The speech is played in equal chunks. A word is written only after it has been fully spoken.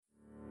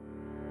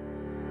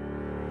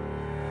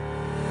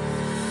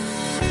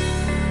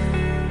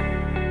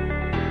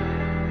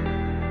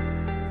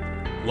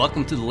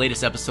Welcome to the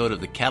latest episode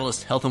of the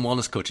Catalyst Health and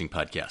Wellness Coaching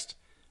Podcast.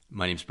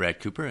 My name is Brad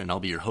Cooper, and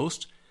I'll be your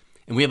host.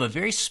 And we have a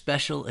very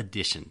special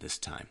edition this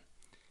time.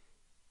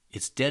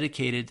 It's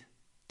dedicated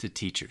to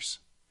teachers.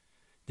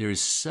 There is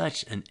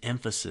such an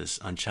emphasis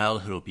on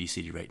childhood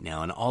obesity right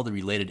now and all the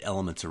related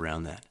elements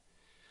around that.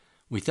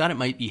 We thought it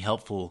might be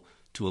helpful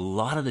to a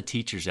lot of the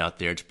teachers out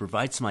there to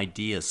provide some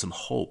ideas, some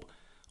hope.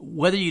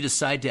 Whether you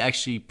decide to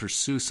actually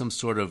pursue some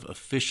sort of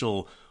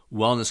official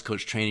wellness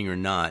coach training or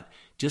not,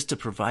 just to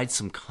provide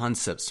some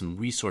concepts, some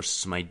resources,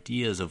 some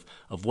ideas of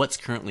what's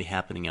currently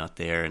happening out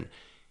there,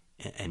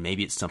 and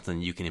maybe it's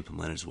something you can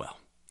implement as well.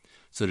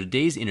 So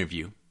today's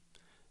interview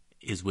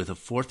is with a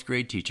fourth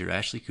grade teacher,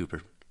 Ashley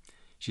Cooper.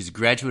 She's a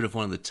graduate of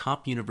one of the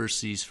top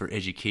universities for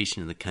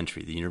education in the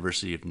country, the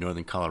University of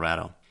Northern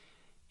Colorado.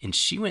 And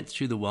she went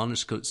through the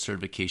Wellness Coach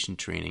certification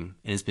training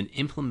and has been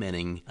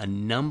implementing a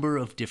number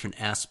of different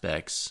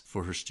aspects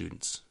for her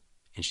students.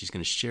 And she's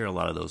going to share a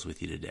lot of those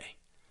with you today.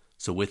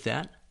 So with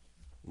that,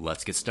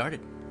 let's get started.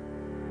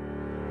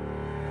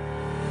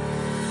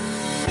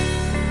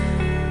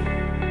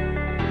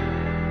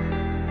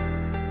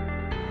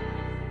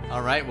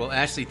 All right. Well,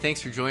 Ashley,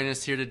 thanks for joining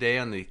us here today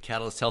on the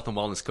Catalyst Health and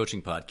Wellness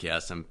Coaching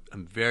Podcast. I'm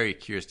very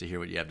curious to hear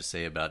what you have to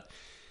say about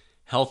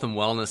health and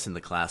wellness in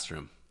the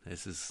classroom.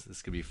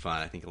 This could be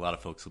fun. I think a lot of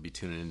folks will be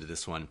tuning into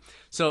this one.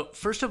 So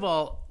first of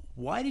all,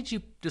 why did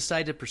you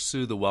decide to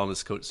pursue the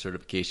Wellness Coach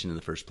certification in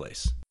the first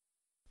place?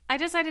 I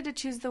decided to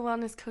choose the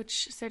Wellness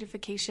Coach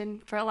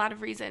certification for a lot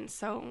of reasons.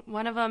 So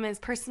one of them is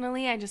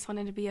personally, I just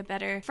wanted to be a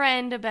better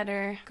friend, a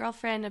better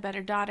girlfriend, a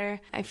better daughter.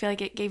 I feel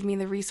like it gave me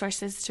the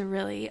resources to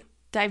really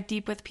dive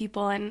deep with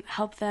people and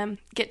help them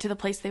get to the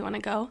place they want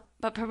to go.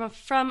 But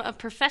from a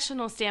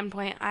professional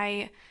standpoint,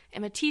 I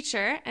am a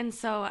teacher, and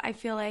so I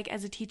feel like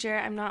as a teacher,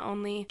 I'm not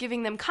only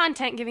giving them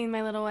content, giving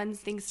my little ones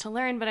things to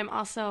learn, but I'm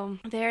also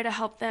there to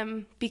help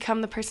them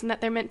become the person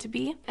that they're meant to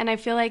be. And I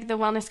feel like the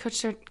Wellness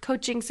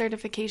Coaching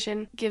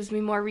certification gives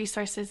me more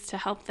resources to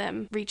help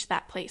them reach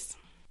that place.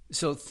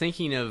 So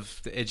thinking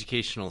of the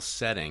educational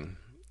setting,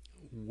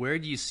 where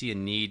do you see a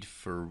need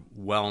for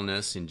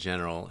wellness in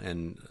general,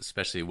 and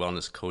especially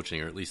wellness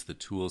coaching, or at least the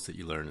tools that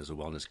you learn as a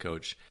wellness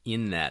coach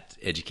in that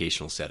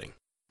educational setting?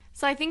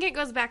 So I think it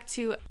goes back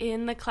to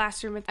in the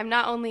classroom, I'm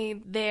not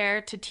only there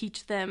to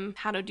teach them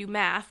how to do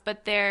math,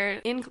 but they're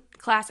in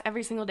class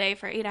every single day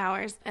for 8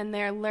 hours, and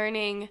they're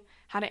learning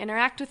how to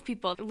interact with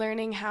people,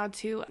 learning how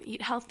to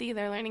eat healthy,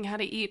 they're learning how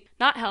to eat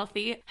not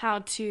healthy, how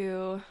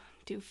to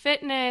do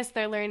fitness,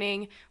 they're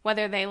learning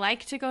whether they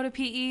like to go to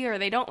PE or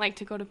they don't like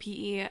to go to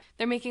PE.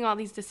 They're making all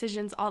these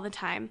decisions all the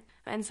time.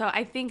 And so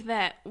I think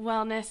that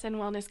wellness and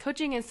wellness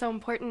coaching is so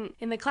important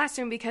in the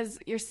classroom because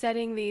you're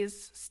setting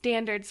these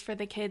standards for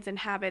the kids and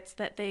habits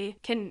that they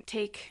can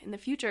take in the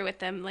future with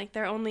them. Like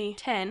they're only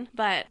 10,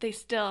 but they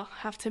still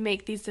have to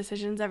make these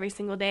decisions every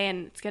single day,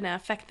 and it's going to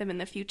affect them in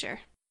the future.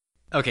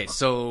 Okay,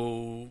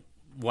 so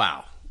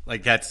wow,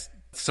 like that's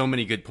so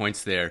many good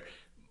points there.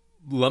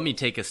 Let me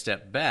take a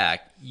step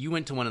back. You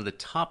went to one of the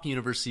top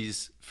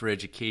universities for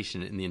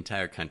education in the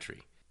entire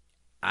country.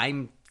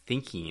 I'm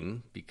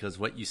thinking, because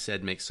what you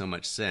said makes so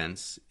much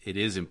sense, it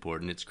is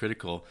important, it's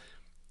critical.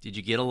 Did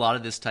you get a lot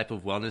of this type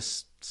of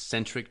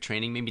wellness-centric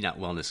training? Maybe not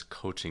wellness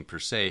coaching per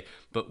se,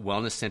 but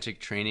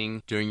wellness-centric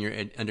training during your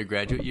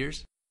undergraduate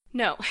years?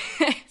 No.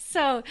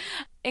 So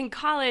in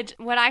college,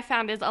 what I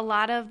found is a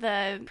lot of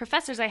the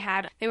professors I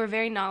had, they were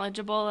very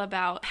knowledgeable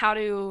about how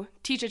to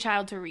teach a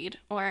child to read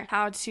or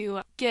how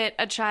to get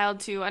a child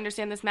to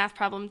understand this math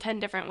problem 10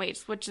 different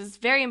ways, which is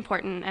very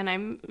important, and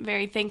I'm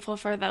very thankful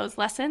for those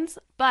lessons.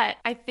 But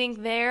I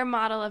think their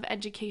model of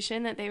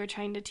education that they were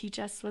trying to teach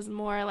us was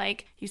more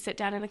like you sit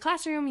down in a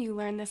classroom, you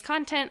learn this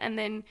content, and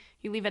then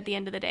you leave at the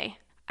end of the day.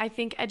 I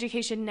think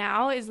education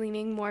now is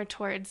leaning more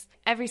towards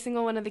every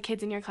single one of the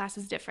kids in your class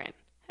is different.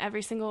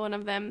 Every single one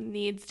of them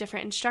needs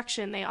different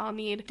instruction. They all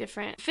need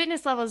different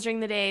fitness levels during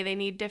the day. They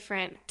need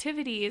different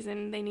activities,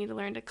 and they need to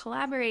learn to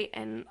collaborate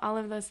and all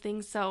of those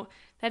things. So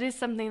that is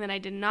something that I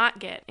did not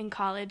get in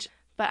college,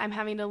 but I'm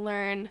having to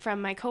learn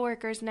from my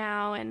coworkers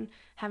now and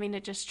having to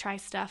just try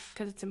stuff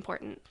because it's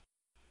important.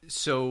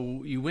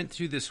 So you went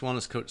through this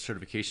Wellness Coach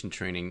certification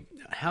training.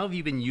 How have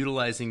you been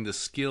utilizing the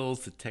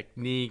skills, the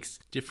techniques,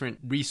 different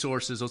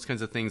resources, those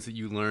kinds of things that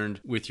you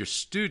learned with your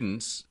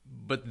students,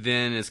 but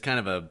then as kind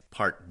of a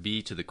part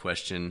B to the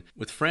question,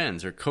 with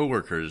friends or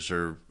coworkers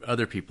or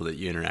other people that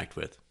you interact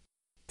with?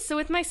 So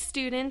with my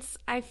students,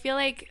 I feel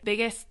like the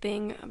biggest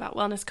thing about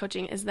wellness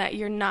coaching is that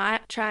you're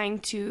not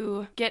trying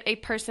to get a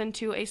person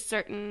to a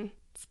certain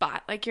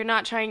spot. Like you're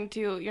not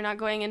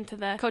going into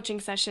the coaching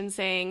session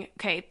saying,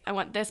 okay, I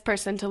want this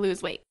person to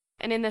lose weight.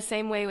 And in the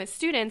same way with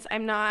students,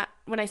 when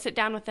I sit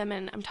down with them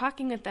and I'm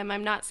talking with them,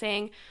 I'm not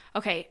saying,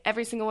 okay,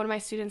 every single one of my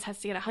students has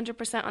to get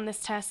 100% on this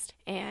test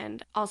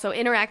and also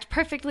interact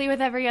perfectly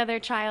with every other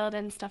child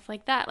and stuff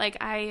like that.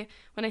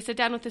 When I sit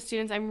down with the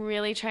students, I'm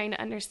really trying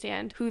to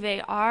understand who they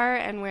are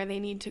and where they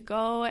need to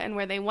go and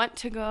where they want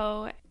to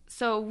go.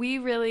 So we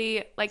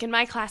really, like in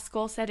my class,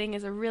 goal setting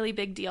is a really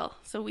big deal.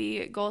 So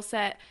we goal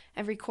set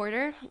every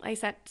quarter. I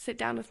sit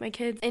down with my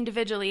kids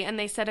individually and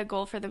they set a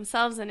goal for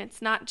themselves. And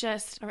it's not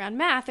just around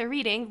math or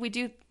reading. We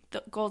do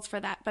the goals for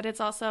that, but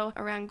it's also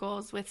around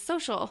goals with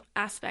social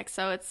aspects.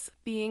 So it's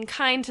being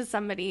kind to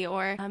somebody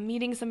or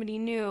meeting somebody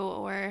new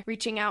or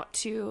reaching out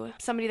to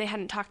somebody they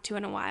hadn't talked to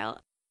in a while.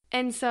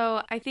 And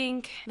so I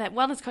think that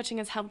wellness coaching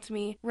has helped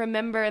me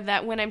remember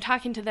that when I'm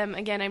talking to them,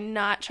 again, I'm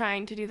not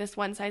trying to do this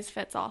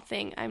one-size-fits-all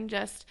thing. I'm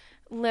just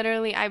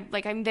literally,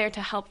 I'm there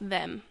to help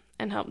them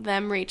and help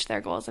them reach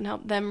their goals and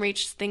help them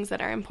reach things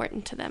that are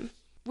important to them.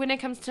 When it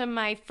comes to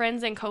my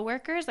friends and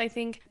coworkers, I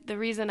think the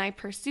reason I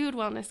pursued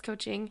wellness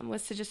coaching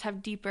was to just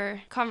have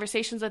deeper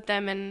conversations with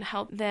them and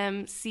help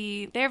them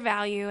see their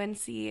value and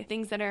see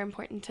things that are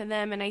important to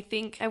them. And I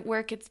think at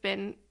work it's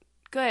been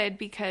good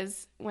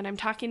because when I'm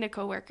talking to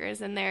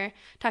coworkers and they're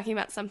talking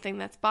about something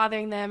that's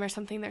bothering them or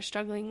something they're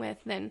struggling with,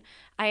 then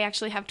I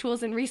actually have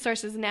tools and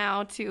resources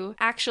now to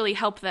actually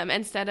help them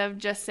instead of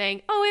just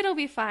saying, oh, it'll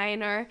be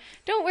fine, or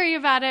don't worry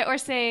about it, or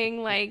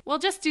saying like, well,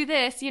 just do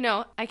this.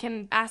 I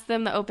can ask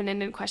them the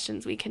open-ended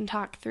questions. We can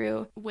talk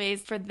through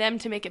ways for them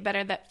to make it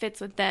better that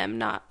fits with them,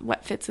 not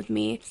what fits with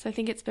me. So I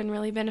think it's been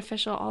really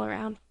beneficial all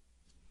around.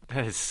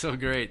 That is so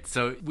great.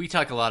 So we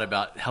talk a lot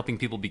about helping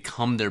people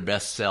become their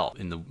best self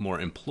in the more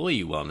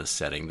employee wellness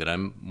setting that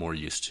I'm more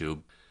used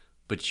to.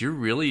 But you're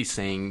really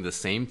saying the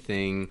same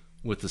thing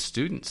with the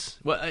students.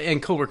 Well,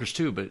 and coworkers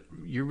too, but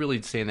you're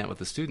really saying that with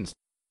the students.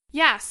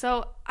 Yeah,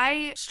 so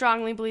I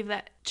strongly believe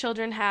that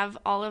children have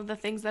all of the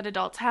things that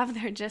adults have.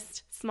 They're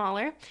just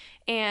smaller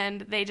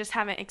and they just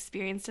haven't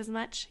experienced as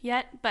much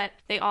yet, but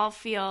they all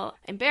feel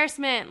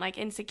embarrassment, like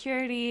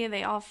insecurity.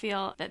 They all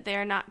feel that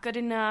they're not good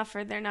enough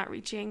or they're not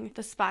reaching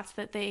the spots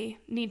that they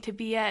need to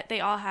be at.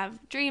 They all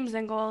have dreams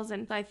and goals,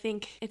 and I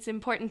think it's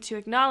important to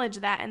acknowledge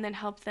that and then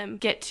help them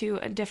get to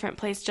a different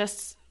place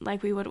just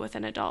like we would with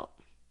an adult.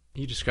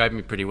 You described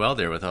me pretty well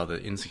there with all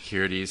the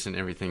insecurities and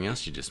everything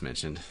else you just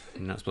mentioned.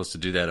 You're not supposed to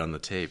do that on the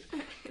tape.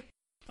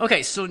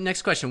 Okay, so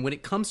next question. When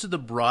it comes to the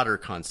broader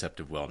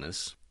concept of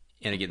wellness,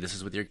 and again, this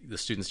is with the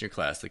students in your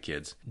class, the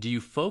kids, do you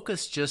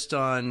focus just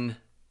on,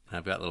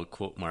 I've got little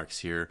quote marks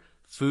here,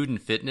 food and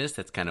fitness?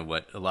 That's kind of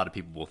what a lot of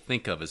people will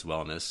think of as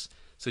wellness.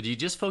 So do you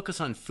just focus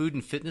on food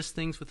and fitness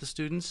things with the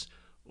students?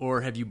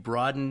 Or have you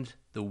broadened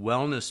the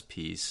wellness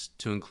piece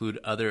to include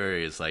other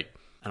areas like,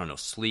 I don't know,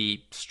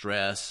 sleep,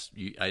 stress?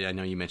 I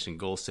know you mentioned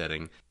goal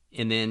setting.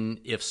 And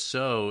then if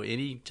so,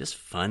 any just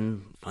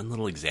fun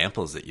little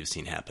examples that you've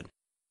seen happen?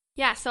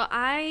 Yeah, so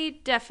I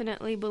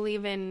definitely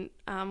believe in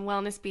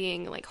wellness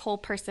being like whole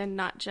person,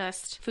 not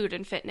just food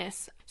and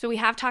fitness. So we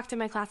have talked in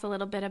my class a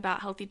little bit about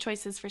healthy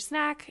choices for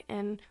snack,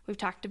 and we've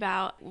talked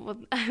about,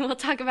 we'll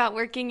talk about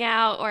working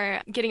out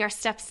or getting our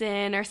steps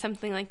in or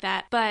something like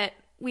that. But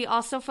we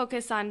also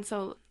focus on,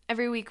 so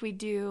every week we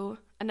do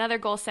another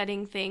goal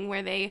setting thing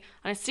where they,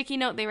 on a sticky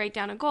note, they write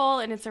down a goal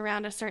and it's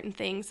around a certain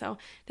thing. So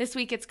this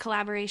week it's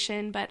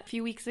collaboration, but a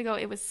few weeks ago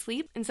it was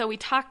sleep. And so we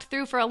talked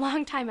through for a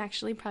long time,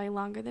 actually, probably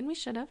longer than we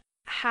should have,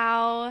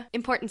 how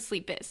important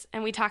sleep is.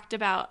 And we talked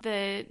about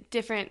the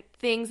different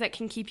things that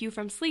can keep you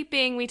from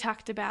sleeping. We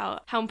talked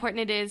about how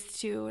important it is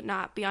to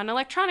not be on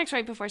electronics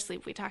right before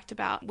sleep. We talked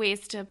about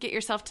ways to get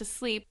yourself to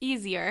sleep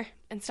easier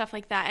and stuff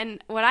like that.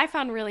 And what I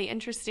found really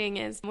interesting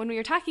is when we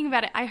were talking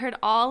about it, I heard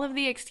all of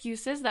the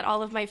excuses that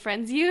all of my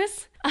friends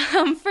use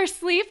for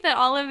sleep that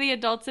all of the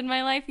adults in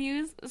my life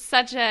use,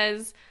 such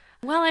as,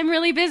 well, I'm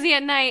really busy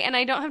at night and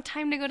I don't have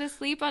time to go to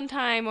sleep on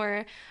time,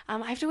 or I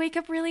have to wake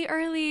up really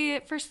early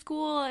for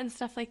school and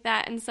stuff like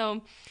that. And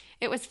so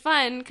it was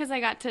fun because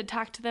I got to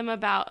talk to them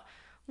about,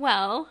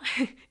 well,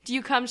 do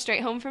you come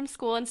straight home from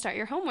school and start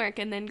your homework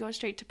and then go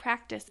straight to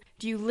practice?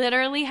 Do you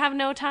literally have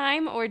no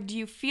time, or do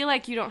you feel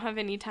like you don't have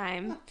any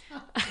time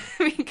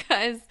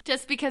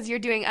because you're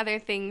doing other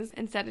things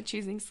instead of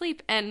choosing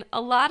sleep? And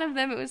a lot of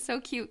them, it was so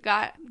cute,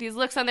 got these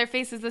looks on their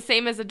faces the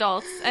same as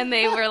adults, and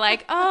they were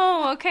like,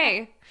 oh,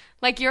 okay.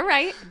 Like, you're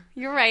right.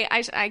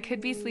 I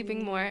could be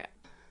sleeping more.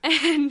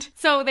 And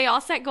so they all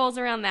set goals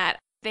around that.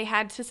 They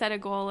had to set a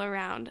goal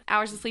around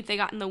hours of sleep they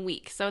got in the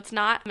week. So it's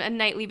not a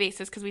nightly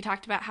basis, because we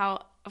talked about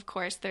how, of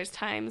course, there's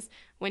times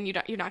when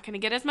you're not going to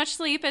get as much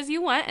sleep as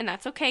you want, and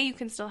that's okay. You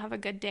can still have a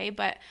good day,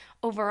 but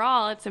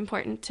overall, it's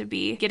important to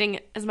be getting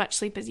as much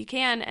sleep as you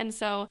can. And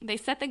so they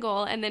set the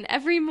goal, and then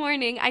every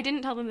morning, I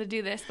didn't tell them to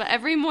do this, but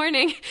every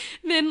morning,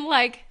 then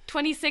like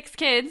 26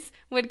 kids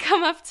would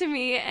come up to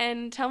me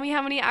and tell me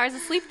how many hours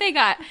of sleep they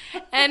got.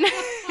 And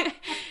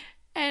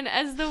and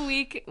as the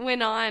week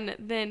went on,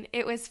 then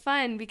it was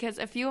fun, because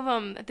a few of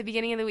them at the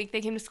beginning of the week,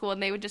 they came to school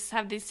and they would just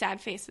have these sad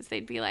faces.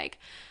 They'd be like,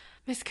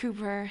 Miss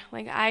Cooper,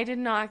 like, I did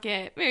not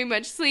get very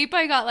much sleep.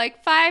 I got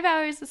like 5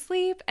 hours of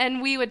sleep.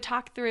 And we would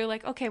talk through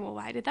like, okay, well,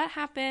 why did that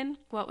happen?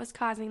 What was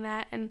causing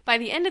that? And by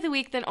the end of the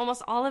week, then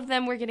almost all of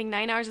them were getting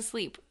 9 hours of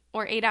sleep.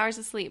 or 8 hours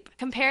of sleep,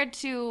 compared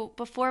to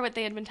before what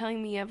they had been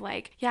telling me of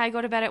like, yeah, I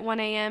go to bed at 1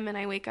 a.m. and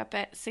I wake up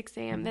at 6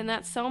 a.m. Then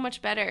that's so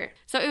much better.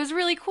 So it was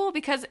really cool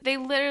because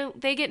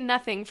they get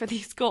nothing for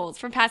these goals,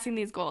 from passing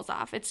these goals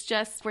off. It's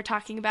just we're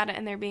talking about it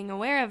and they're being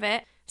aware of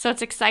it. So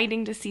it's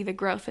exciting to see the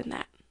growth in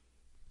that.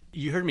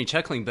 You heard me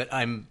chuckling, but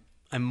I'm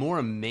more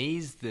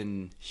amazed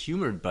than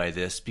humored by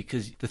this,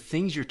 because the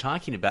things you're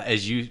talking about,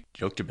 as you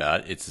joked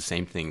about, it's the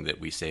same thing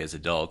that we say as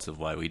adults of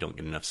why we don't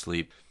get enough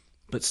sleep.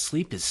 But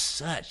sleep is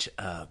such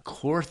a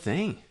core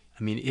thing.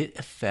 I mean, it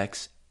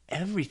affects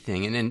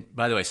everything. And then,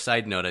 by the way,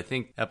 side note, I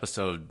think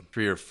episode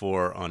 3 or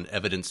 4 on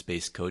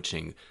evidence-based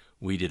coaching,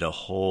 we did a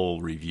whole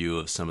review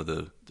of some of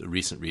the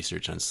recent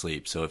research on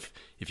sleep. So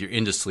if you're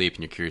into sleep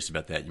and you're curious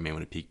about that, you may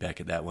want to peek back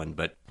at that one.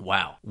 But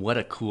wow, what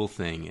a cool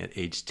thing at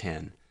age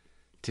 10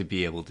 to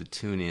be able to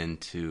tune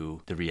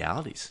into the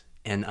realities.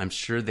 And I'm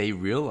sure they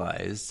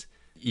realized,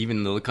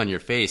 even the look on your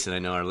face, and I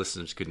know our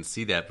listeners couldn't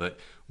see that, but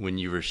when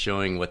you were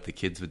showing what the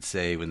kids would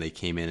say when they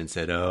came in and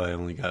said, oh, I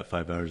only got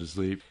 5 hours of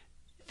sleep,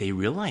 they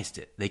realized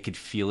it. They could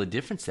feel a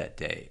difference that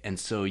day. And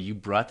so you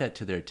brought that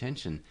to their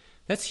attention.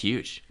 That's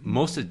huge.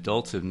 Most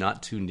adults have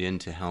not tuned in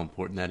to how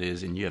important that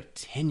is, and you have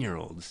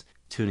 10-year-olds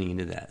tuning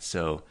into that.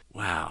 So,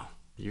 wow,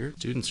 your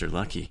students are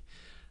lucky.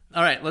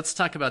 All right, let's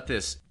talk about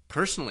this.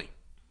 Personally,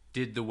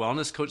 did the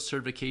wellness coach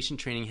certification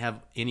training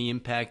have any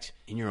impact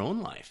in your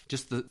own life?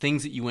 Just the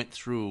things that you went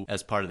through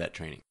as part of that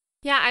training?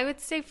 Yeah, I would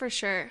say for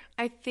sure.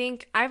 I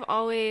think I've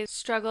always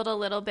struggled a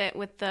little bit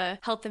with the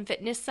health and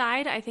fitness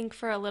side. I think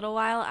for a little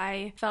while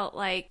I felt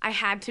like I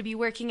had to be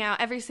working out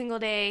every single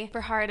day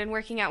super hard, and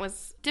working out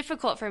was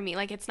difficult for me.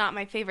 Like, it's not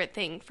my favorite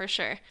thing for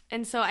sure.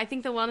 And so I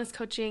think the wellness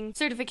coaching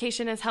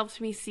certification has helped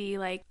me see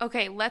like,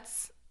 okay,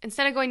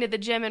 instead of going to the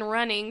gym and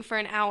running for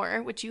an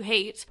hour, which you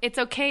hate, it's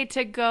okay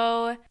to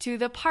go to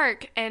the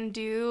park and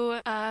do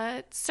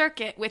a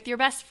circuit with your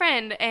best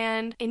friend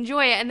and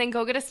enjoy it, and then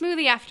go get a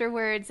smoothie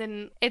afterwards.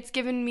 And it's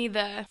given me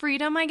the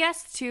freedom, I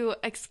guess, to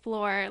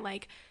explore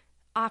like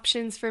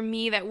options for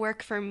me that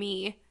work for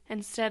me,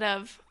 instead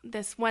of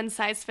this one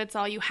size fits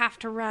all, you have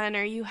to run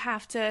or you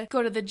have to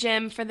go to the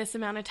gym for this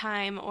amount of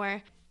time,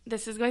 or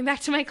this is going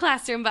back to my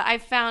classroom, but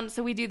I've found,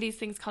 so we do these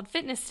things called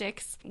fitness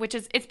sticks,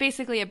 it's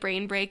basically a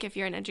brain break if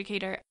you're an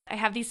educator. I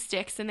have these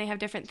sticks and they have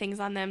different things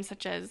on them,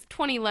 such as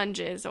 20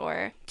 lunges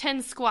or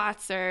 10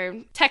 squats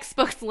or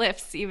textbook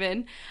lifts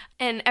even.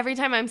 And every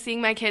time I'm seeing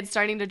my kids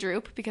starting to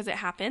droop, because it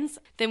happens,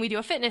 then we do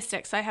a fitness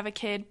stick. So I have a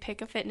kid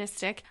pick a fitness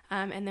stick,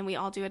 and then we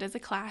all do it as a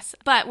class.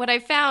 But what I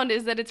found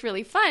is that it's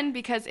really fun,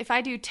 because if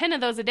I do 10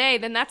 of those a day,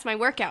 then that's my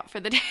workout for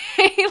the day.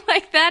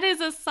 Like, that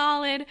is a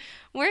solid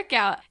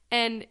workout.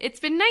 And it's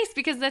been nice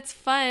because that's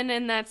fun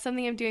and that's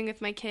something I'm doing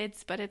with my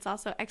kids, but it's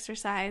also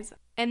exercise.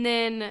 And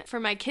then for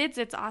my kids,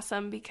 it's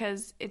awesome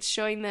because it's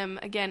showing them,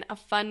 again, a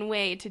fun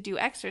way to do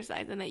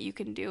exercise, and that you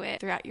can do it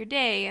throughout your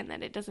day, and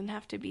that it doesn't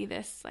have to be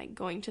this like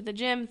going to the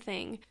gym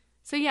thing.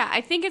 So yeah, I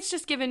think it's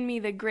just given me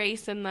the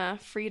grace and the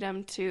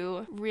freedom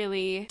to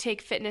really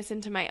take fitness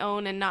into my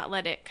own and not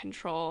let it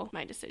control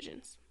my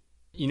decisions.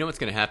 You know what's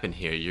going to happen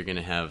here? You're going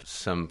to have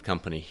some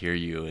company hear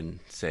you and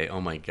say,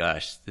 oh my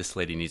gosh, this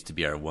lady needs to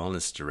be our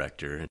wellness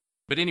director.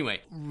 But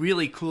anyway,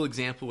 really cool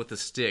example with the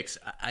sticks.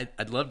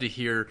 I'd love to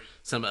hear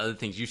some other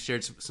things. You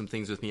shared some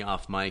things with me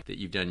off mic that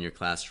you've done in your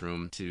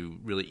classroom to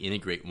really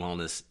integrate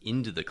wellness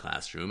into the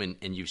classroom,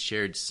 and you've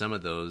shared some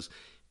of those.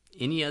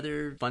 Any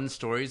other fun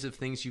stories of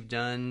things you've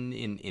done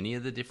in any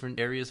of the different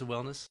areas of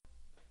wellness?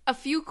 A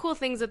few cool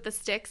things with the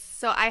sticks.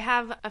 So I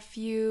have a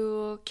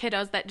few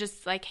kiddos that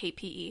just like hate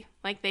PE.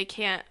 Like, they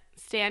can't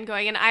stand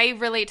going, and I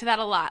relate to that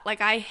a lot. Like,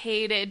 I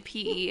hated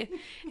PE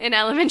in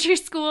elementary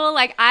school.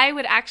 Like, I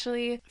would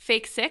actually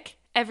fake sick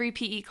every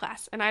PE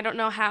class, and I don't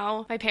know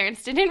how my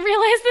parents didn't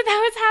realize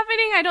that was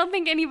happening. I don't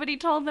think anybody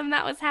told them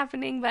that was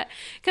happening, but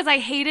because I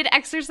hated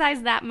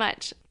exercise that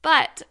much.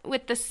 But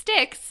with the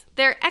sticks,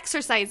 they're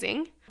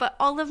exercising, but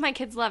all of my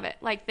kids love it.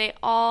 Like, they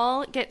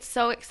all get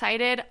so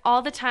excited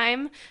all the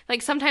time.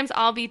 Like, sometimes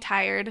I'll be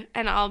tired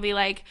and I'll be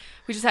like,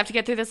 we just have to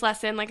get through this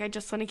lesson. Like, I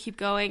just want to keep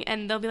going.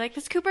 And they'll be like,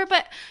 Miss Cooper,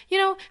 but,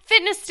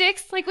 fitness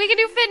sticks. Like, we can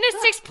do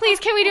fitness sticks. Please,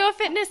 can we do a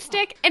fitness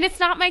stick? And it's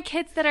not my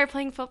kids that are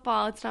playing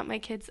football. It's not my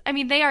kids. I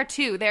mean, they are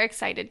too. They're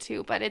excited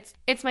too. But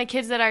it's my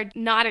kids that are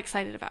not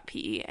excited about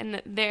PE.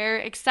 And they're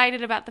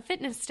excited about the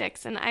fitness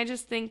sticks. And I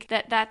just think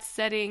that that's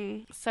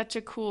setting such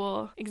a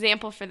cool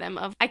example for them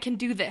of, I can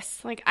do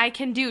this. Like, I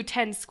can do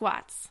 10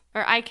 squats,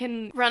 or I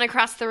can run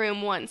across the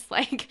room once.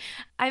 Like,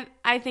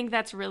 I think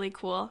that's really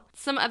cool.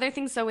 Some other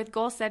things, so with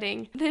goal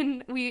setting,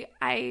 then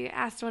I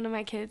asked one of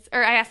my kids,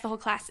 or I asked the whole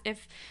class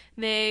if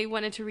they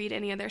wanted to read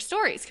any of their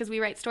stories, because we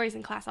write stories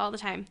in class all the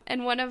time.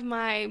 And one of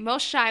my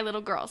most shy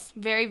little girls,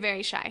 very,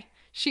 very shy,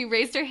 she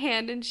raised her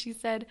hand and she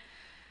said,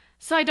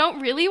 so I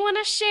don't really want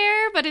to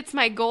share, but it's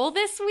my goal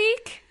this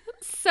week,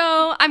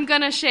 so I'm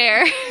gonna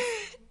share.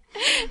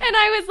 And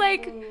I was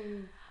like,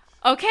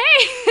 okay,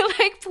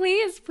 like,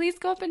 please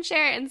go up and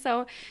share it. And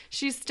so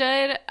she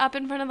stood up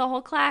in front of the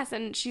whole class,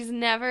 and she's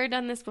never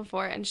done this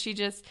before. And she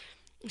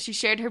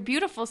shared her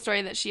beautiful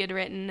story that she had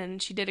written,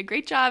 and she did a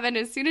great job. And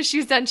as soon as she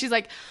was done, she's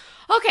like,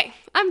 okay,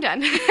 I'm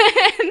done.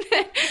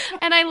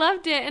 And I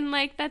loved it. And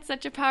like, that's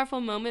such a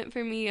powerful moment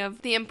for me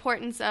of the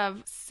importance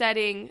of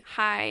setting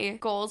high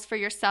goals for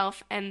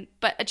yourself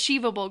but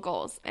achievable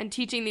goals, and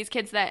teaching these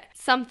kids that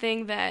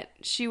something that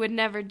she would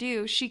never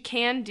do, she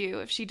can do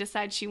if she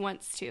decides she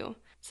wants to.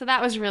 So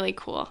that was really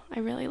cool. I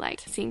really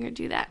liked seeing her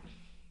do that.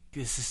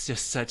 This is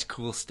just such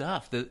cool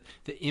stuff. The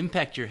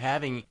impact you're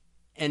having,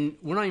 and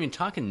we're not even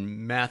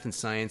talking math and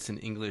science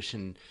and English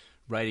and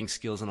writing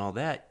skills and all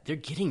that. They're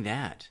getting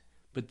that.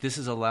 But this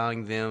is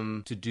allowing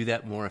them to do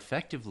that more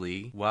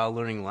effectively while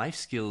learning life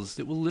skills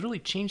that will literally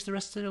change the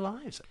rest of their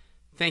lives.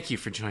 Thank you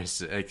for joining us.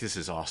 This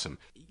is awesome.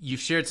 You've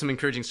shared some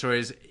encouraging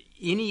stories.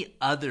 Any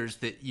others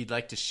that you'd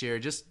like to share?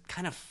 Just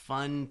kind of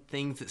fun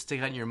things that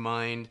stick out in your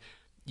mind.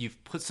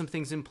 You've put some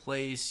things in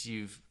place.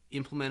 You've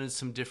implemented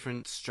some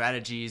different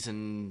strategies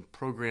and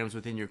programs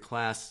within your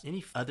class.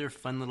 Any other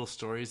fun little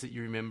stories that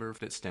you remember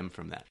that stem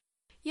from that?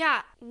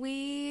 Yeah,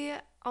 we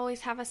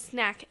always have a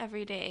snack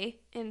every day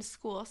in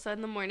school. So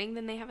in the morning,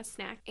 then they have a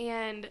snack.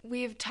 And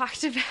we've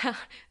talked about,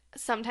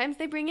 sometimes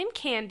they bring in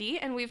candy,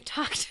 and we've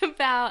talked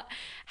about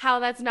how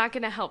that's not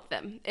going to help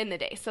them in the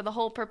day. So the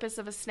whole purpose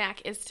of a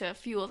snack is to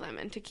fuel them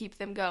and to keep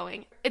them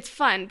going. It's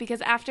fun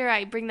because after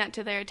I bring that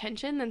to their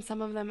attention, then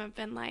some of them have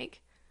been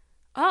like,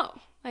 oh,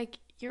 like,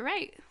 you're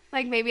right.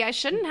 Like, maybe I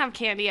shouldn't have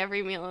candy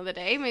every meal of the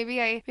day. Maybe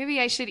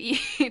I should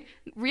eat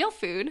real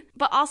food.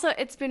 But also,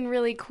 it's been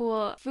really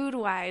cool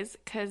food-wise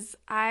because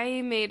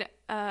I made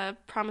a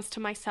promise to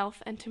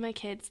myself and to my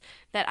kids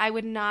that I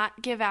would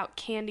not give out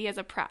candy as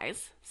a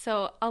prize.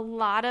 So a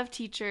lot of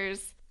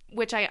teachers,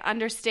 which I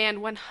understand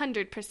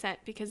 100%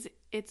 because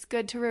it's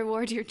good to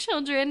reward your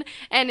children,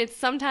 and it's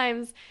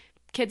sometimes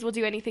kids will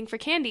do anything for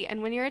candy.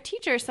 And when you're a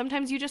teacher,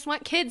 sometimes you just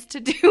want kids to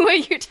do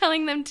what you're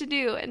telling them to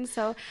do. And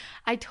so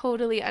I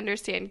totally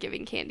understand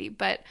giving candy.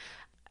 But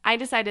I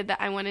decided that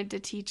I wanted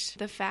to teach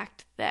the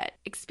fact that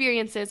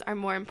experiences are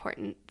more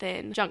important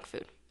than junk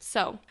food.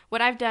 So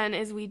what I've done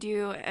is we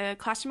do a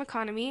classroom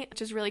economy,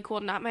 which is really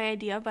cool. Not my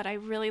idea, but I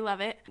really love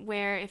it,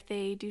 where if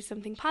they do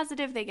something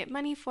positive, they get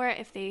money for it.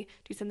 If they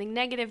do something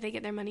negative, they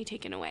get their money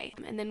taken away.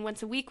 And then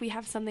once a week, we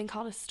have something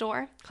called a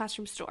store,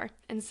 classroom store.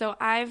 And so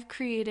I've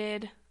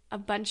created a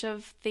bunch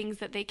of things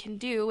that they can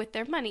do with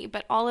their money,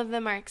 but all of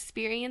them are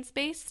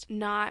experience-based,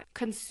 not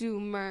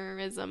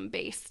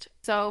consumerism-based.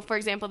 So, for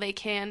example, they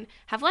can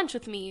have lunch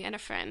with me and a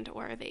friend,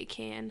 or they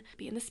can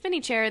be in the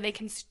spinny chair, or they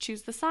can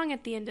choose the song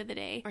at the end of the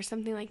day, or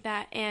something like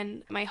that.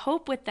 And my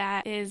hope with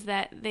that is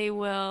that they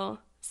will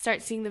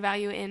start seeing the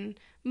value in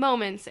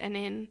moments and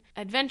in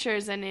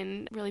adventures and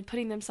in really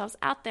putting themselves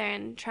out there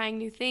and trying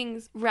new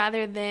things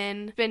rather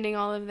than spending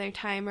all of their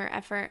time or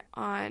effort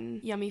on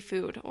yummy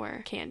food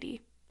or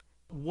candy.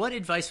 What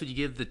advice would you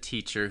give the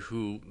teacher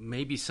who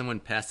maybe someone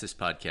passed this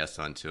podcast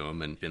on to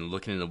them and been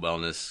looking into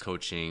wellness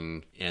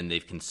coaching and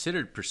they've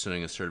considered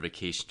pursuing a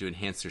certification to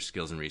enhance their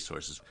skills and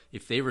resources?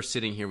 If they were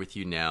sitting here with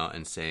you now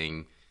and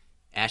saying,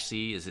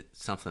 Ashley, is it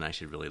something I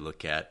should really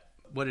look at?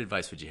 What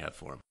advice would you have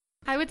for them?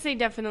 I would say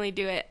definitely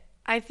do it.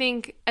 I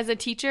think as a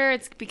teacher,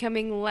 it's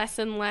becoming less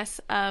and less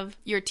of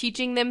you're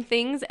teaching them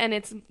things, and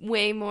it's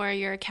way more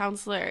you're a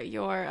counselor,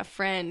 you're a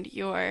friend,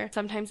 you're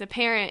sometimes a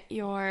parent,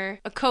 you're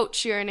a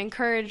coach, you're an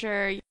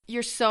encourager.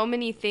 You're so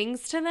many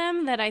things to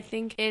them that I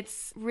think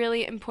it's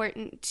really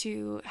important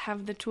to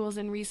have the tools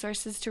and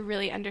resources to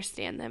really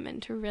understand them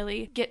and to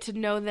really get to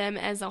know them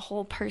as a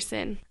whole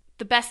person.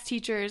 The best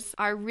teachers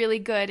are really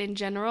good in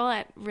general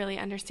at really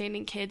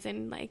understanding kids,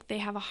 and like they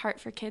have a heart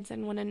for kids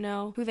and want to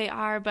know who they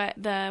are. But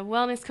the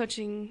wellness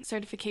coaching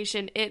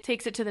certification, it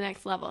takes it to the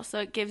next level. So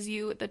it gives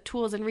you the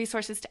tools and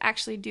resources to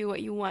actually do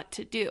what you want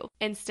to do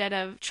instead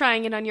of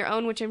trying it on your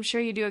own, which I'm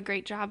sure you do a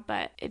great job,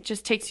 but it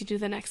just takes you to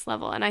the next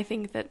level. And I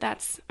think that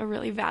that's a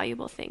really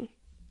valuable thing.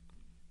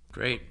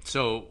 Great.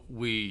 So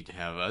we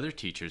have other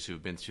teachers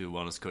who've been through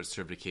wellness coach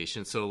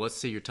certification. So let's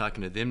say you're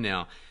talking to them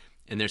now,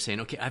 and they're saying,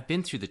 okay, I've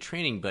been through the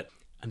training, but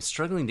I'm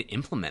struggling to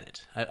implement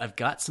it. I've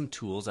got some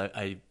tools.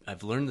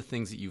 I've learned the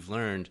things that you've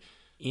learned.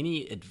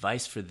 Any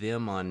advice for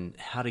them on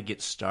how to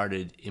get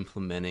started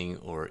implementing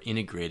or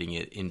integrating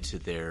it into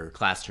their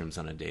classrooms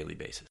on a daily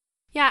basis?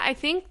 Yeah, I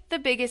think the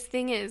biggest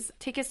thing is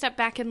take a step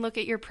back and look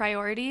at your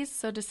priorities.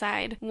 So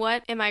decide,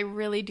 what am I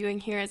really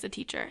doing here as a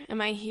teacher? Am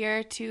I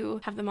here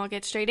to have them all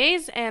get straight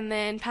A's and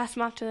then pass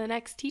them off to the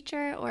next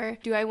teacher? Or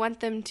do I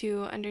want them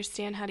to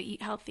understand how to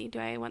eat healthy? Do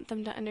I want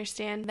them to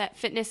understand that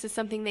fitness is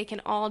something they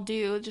can all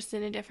do just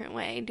in a different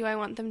way? Do I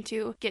want them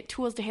to get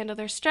tools to handle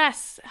their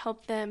stress,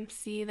 help them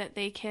see that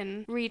they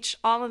can reach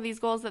all of these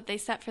goals that they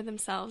set for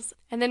themselves?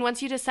 And then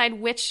once you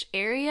decide which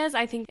areas,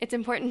 I think it's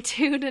important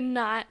too to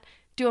not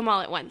do them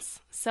all at once.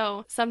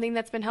 So something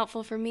that's been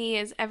helpful for me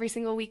is every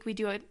single week we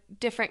do a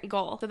different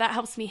goal. So that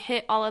helps me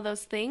hit all of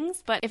those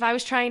things. But if I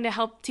was trying to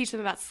help teach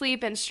them about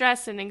sleep and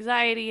stress and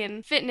anxiety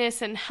and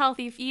fitness and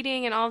healthy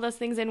eating and all those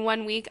things in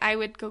 1 week, I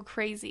would go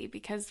crazy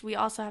because we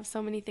also have so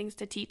many things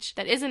to teach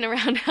that isn't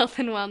around health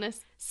and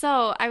wellness.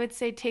 So I would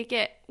say take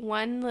it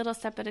one little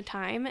step at a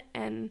time,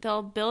 and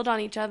they'll build on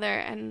each other.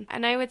 And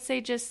I would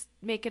say just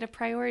make it a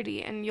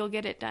priority and you'll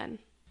get it done.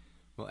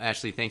 Well,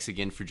 Ashley, thanks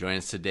again for joining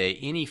us today.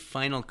 Any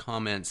final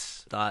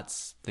comments,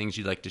 thoughts, things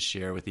you'd like to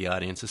share with the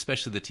audience,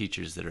 especially the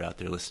teachers that are out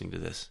there listening to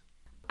this?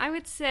 I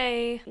would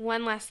say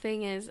one last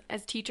thing is,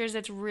 as teachers,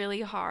 it's really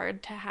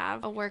hard to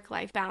have a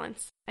work-life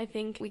balance. I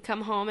think we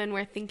come home and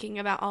we're thinking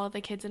about all of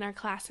the kids in our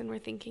class, and we're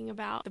thinking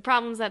about the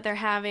problems that they're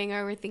having,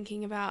 or we're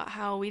thinking about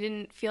how we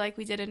didn't feel like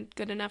we did a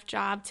good enough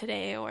job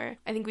today, or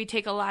I think we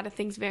take a lot of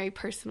things very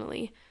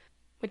personally,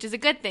 which is a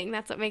good thing.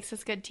 That's what makes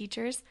us good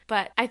teachers.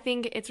 But I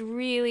think it's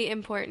really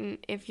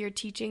important, if you're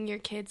teaching your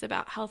kids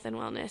about health and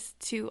wellness,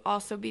 to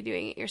also be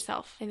doing it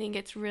yourself. I think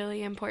it's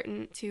really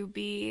important to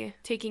be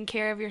taking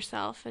care of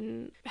yourself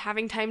and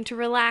having time to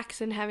relax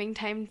and having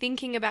time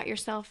thinking about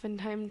yourself and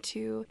time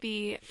to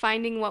be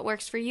finding what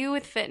works for you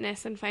with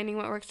fitness and finding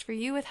what works for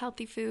you with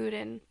healthy food,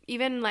 and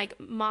even like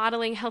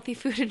modeling healthy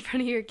food in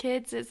front of your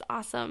kids is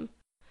awesome.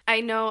 I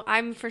know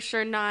I'm for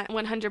sure not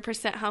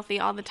 100%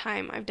 healthy all the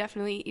time. I've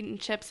definitely eaten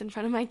chips in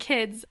front of my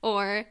kids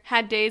or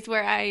had days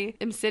where I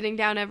am sitting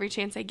down every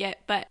chance I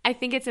get. But I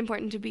think it's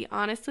important to be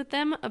honest with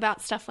them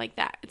about stuff like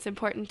that. It's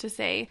important to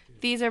say,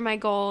 these are my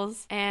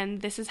goals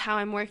and this is how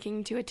I'm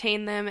working to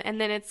attain them. And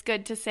then it's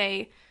good to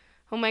say,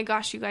 oh my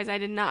gosh, you guys, I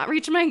did not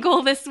reach my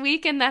goal this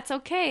week, and that's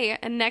okay.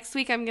 And next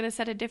week I'm going to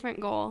set a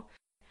different goal.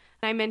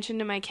 I mentioned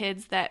to my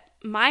kids that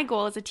my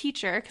goal as a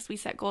teacher, because we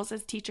set goals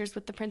as teachers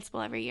with the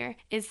principal every year,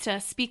 is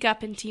to speak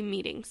up in team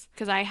meetings.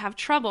 Because I have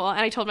trouble, and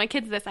I told my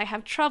kids this, I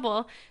have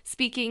trouble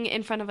speaking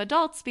in front of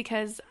adults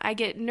because I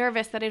get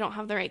nervous that I don't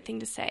have the right thing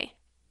to say.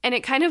 And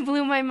it kind of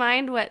blew my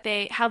mind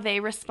how they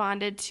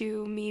responded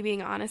to me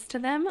being honest to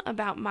them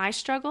about my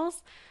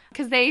struggles.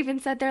 Because they even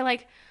said, they're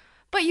like,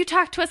 but you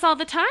talk to us all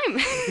the time.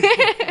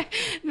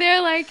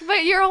 They're like,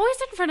 but you're always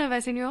in front of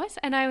us, and you're always,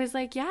 and I was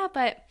like, yeah,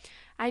 but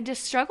I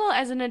just struggle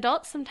as an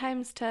adult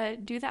sometimes to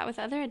do that with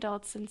other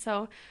adults. And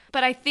so,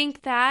 but I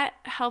think that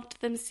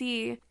helped them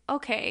see,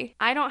 okay,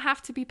 I don't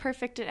have to be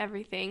perfect at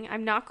everything.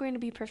 I'm not going to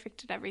be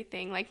perfect at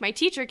everything. Like, my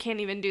teacher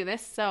can't even do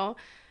this, so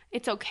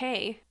it's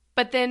okay.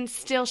 But then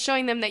still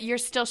showing them that you're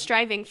still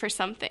striving for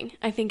something,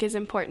 I think, is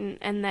important,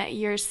 and that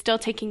you're still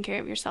taking care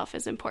of yourself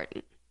is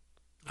important.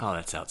 Oh,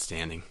 that's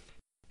outstanding.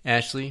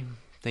 Ashley,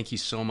 thank you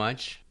so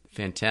much.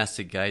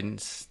 Fantastic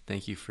guidance.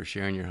 Thank you for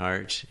sharing your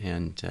heart,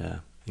 and I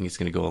think it's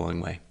going to go a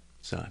long way.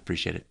 So I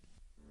appreciate it.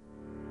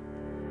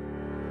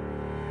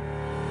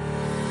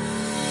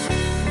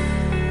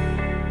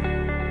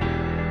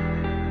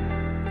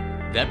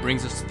 That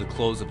brings us to the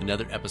close of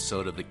another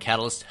episode of the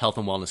Catalyst Health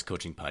and Wellness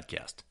Coaching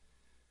Podcast.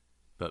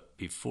 But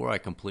before I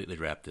completely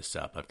wrap this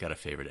up, I've got a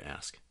favor to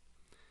ask.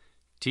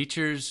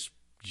 Teachers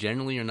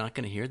generally are not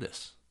going to hear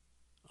this.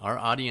 Our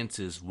audience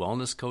is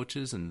wellness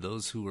coaches and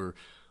those who are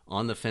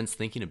on the fence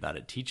thinking about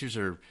it. Teachers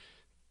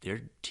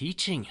they're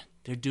teaching.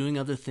 They're doing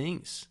other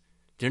things.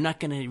 They're not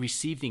going to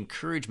receive the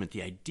encouragement,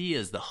 the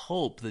ideas, the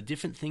hope, the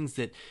different things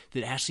that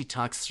Ashley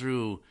talks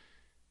through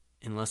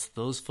unless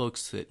those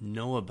folks that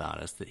know about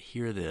us, that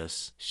hear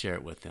this, share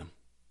it with them.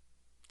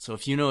 So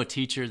if you know a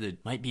teacher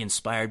that might be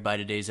inspired by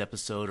today's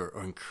episode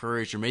or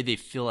encouraged, or maybe they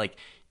feel like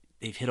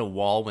they've hit a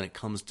wall when it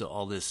comes to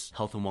all this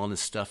health and wellness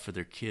stuff for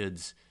their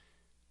kids,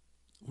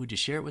 would you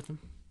share it with them?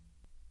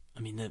 I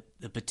mean,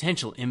 the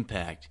potential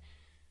impact,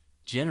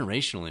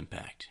 generational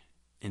impact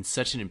in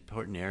such an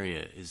important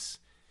area is,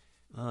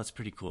 well, it's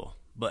pretty cool.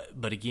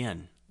 But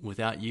again,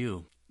 without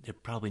you, they're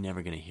probably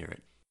never going to hear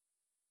it.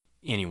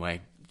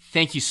 Anyway,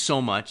 thank you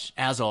so much,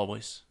 as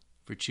always,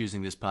 for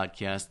choosing this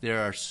podcast.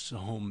 There are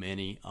so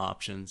many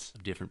options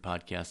of different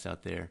podcasts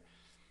out there.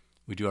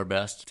 We do our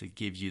best to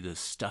give you the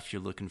stuff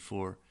you're looking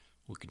for.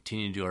 We'll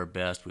continue to do our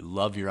best. We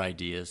love your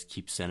ideas.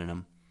 Keep sending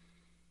them.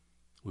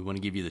 We want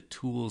to give you the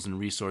tools and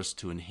resources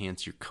to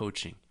enhance your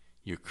coaching,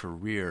 your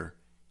career,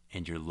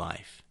 and your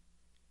life.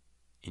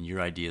 And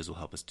your ideas will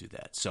help us do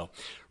that. So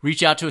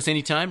reach out to us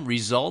anytime.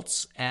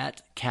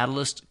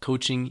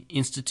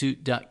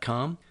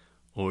 Results@catalystcoachinginstitute.com,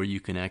 or you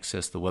can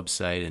access the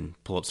website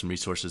and pull up some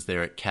resources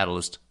there at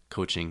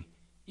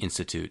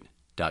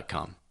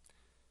catalystcoachinginstitute.com.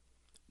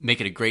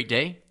 Make it a great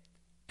day,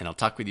 and I'll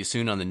talk with you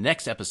soon on the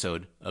next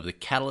episode of the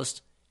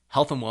Catalyst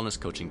Health and Wellness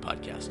Coaching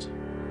Podcast.